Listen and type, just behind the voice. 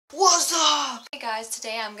What's up? Hey guys,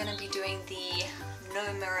 today I'm gonna be doing the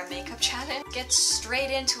no mirror makeup challenge. Get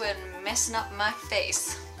straight into it and messing up my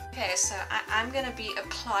face. Okay, so I'm gonna be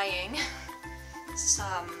applying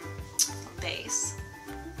some base.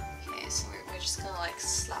 Okay, so we're just gonna like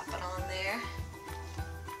slap it on there.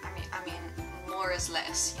 I mean, more is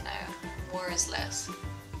less, you know. More is less.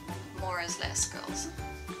 More is less, girls.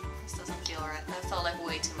 This doesn't feel right. That felt like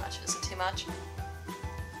way too much. Is it too much?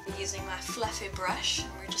 Using my fluffy brush, and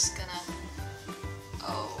we're just gonna,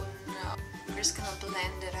 oh no, we're just gonna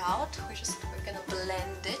blend it out. We're gonna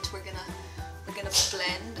blend it. We're gonna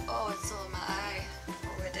blend. Oh, it's all in my eye.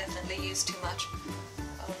 Oh, we're definitely used too much.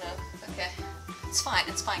 Oh no. Okay, it's fine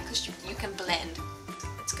because you can blend.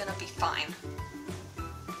 It's gonna be fine.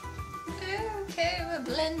 Okay, we're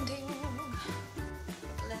blending.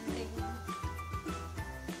 We're blending.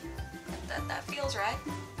 That feels right.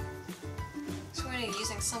 So we're going to be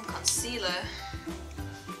using some concealer.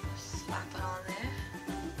 Slap it on there.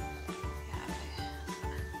 Yeah,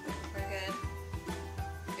 we're good.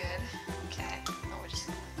 Good. Okay. Now we're just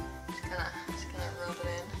gonna rub it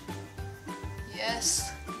in.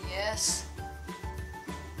 Yes. Yes.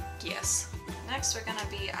 Yes. Next we're gonna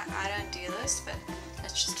be, I don't do this, but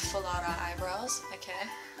let's just fill out our eyebrows. Okay.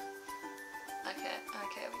 Okay.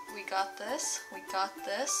 Okay. We got this. We got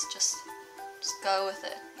this. Just go with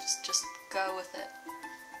it. Just go with it.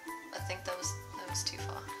 I think that was too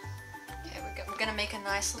far. Okay, we're gonna make a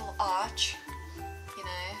nice little arch. You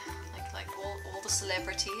know, like all the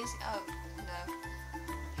celebrities. Oh no.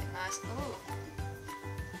 Okay, nice. Ooh.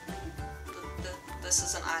 This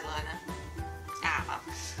is an eyeliner. Ah.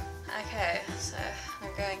 Okay, so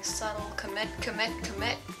we're going subtle. Commit.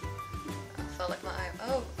 I felt like my eye.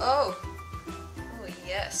 Oh,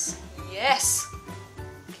 yes. Yes.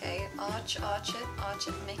 Okay, arch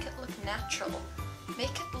it, make it look natural. Make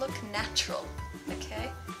it look natural,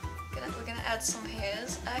 okay? We're gonna add some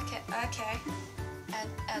hairs. Okay.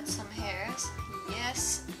 Add some hairs.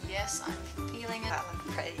 Yes, I'm feeling it. That look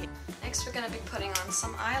pretty. Next we're gonna be putting on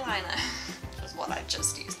some eyeliner, which is what I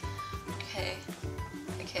just used.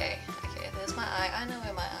 Okay, there's my eye. I know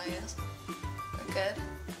where my eye is. We're good.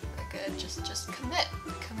 Just commit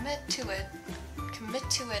to it. Commit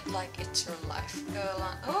to it like it's your life. Go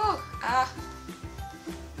along. Oh,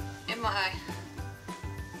 in my eye.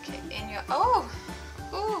 Okay, in your. Oh,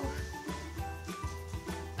 ooh.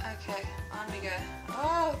 Okay, on we go.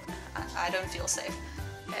 Oh, I don't feel safe.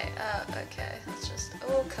 Okay, okay. Let's just.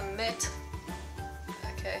 Oh, commit.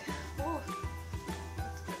 Okay. Ooh.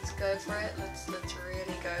 Let's go for it. Let's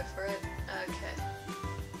really go for it. Okay.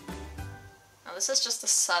 Now this is just a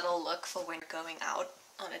subtle look for when you're going out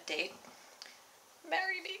on a date.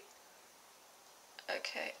 Marry me.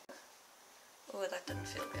 Okay. Oh, that didn't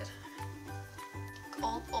feel good.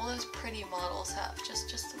 All those pretty models have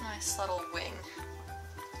just a nice subtle wing.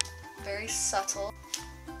 Very subtle.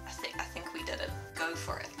 I think we did it. Go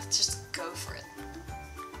for it. Let's just go for it.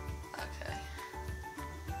 Okay.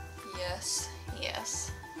 Yes.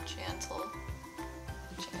 Gentle.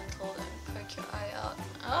 Don't poke your eye out.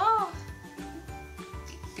 Oh!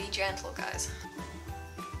 Be gentle, guys.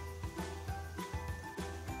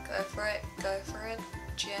 Go for it,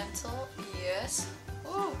 gentle, yes.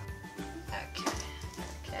 Ooh.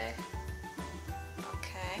 Okay.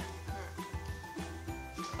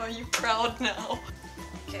 Are you proud now?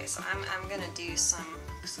 Okay, so I'm gonna do some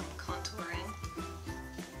contouring,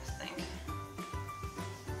 I think.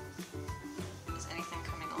 Is anything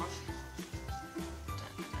coming off?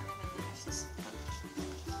 Don't even know if this...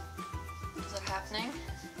 Is it happening?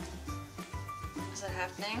 Is it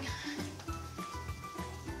happening?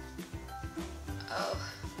 Oh,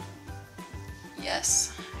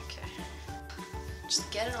 yes, okay.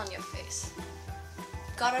 Just get it on your face.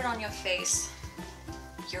 Got it on your face,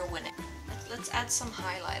 you're winning. Let's add some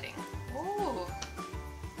highlighting. Ooh.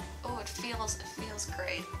 Oh, it feels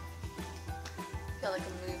great. I feel like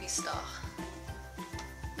a movie star.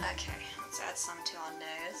 Okay, let's add some to our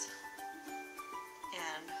nose.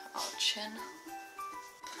 And our chin.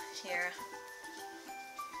 Here.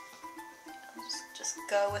 Just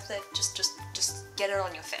go with it. Just get it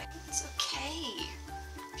on your face. It's okay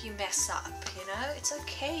if you mess up, you know? It's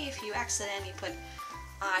okay if you accidentally put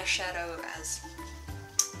eyeshadow as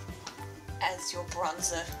your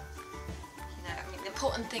bronzer. You know, I mean, the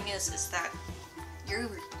important thing is that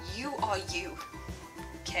you are you.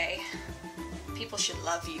 Okay? People should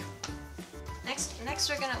love you. Next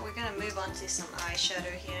we're gonna move on to some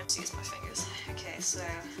eyeshadow here. Let's use my fingers. Okay, so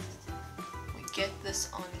we get this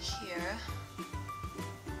on here.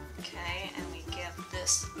 Okay, and we get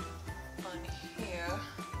this on here.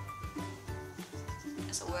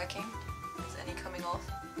 Is it working? Is any coming off?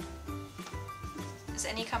 Is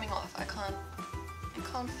any coming off? I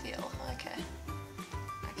can't feel. Okay.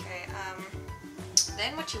 Okay,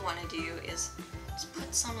 then what you want to do is just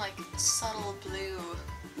put some like subtle blue,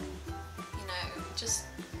 you know, just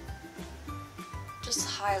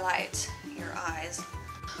highlight your eyes.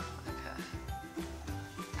 Okay.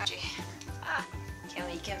 Actually, can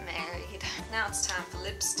we get married? Now it's time for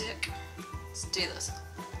lipstick. Let's do this.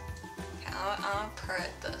 Okay, I'm pro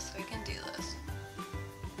at this. We can do this.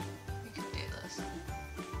 We can do this.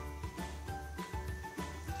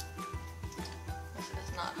 This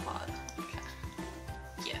is not hard. Okay.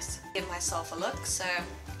 Yes. Give myself a look, so...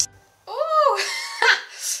 Ooh!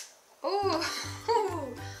 Ooh!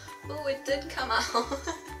 Ooh! Ooh, it did come out.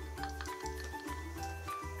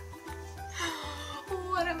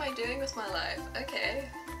 What am I doing with my life? Okay.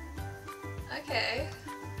 Okay.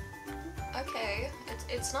 Okay.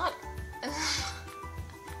 It's not...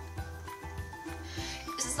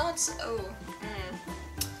 It's not so...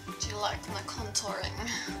 Do you like my contouring?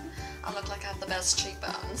 I look like I have the best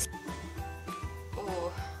cheekbones.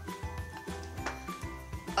 Ooh.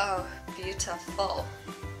 Oh, beautiful.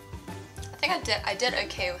 I think I did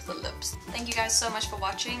okay with the lips. Thank you guys so much for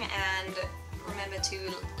watching, and remember to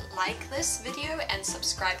like this video and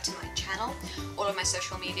subscribe to my channel. All of my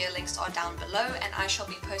social media links are down below, and I shall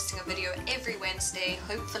be posting a video every Wednesday,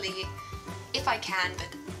 hopefully, if I can,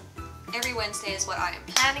 but every Wednesday is what I am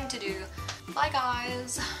planning to do. Bye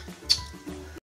guys!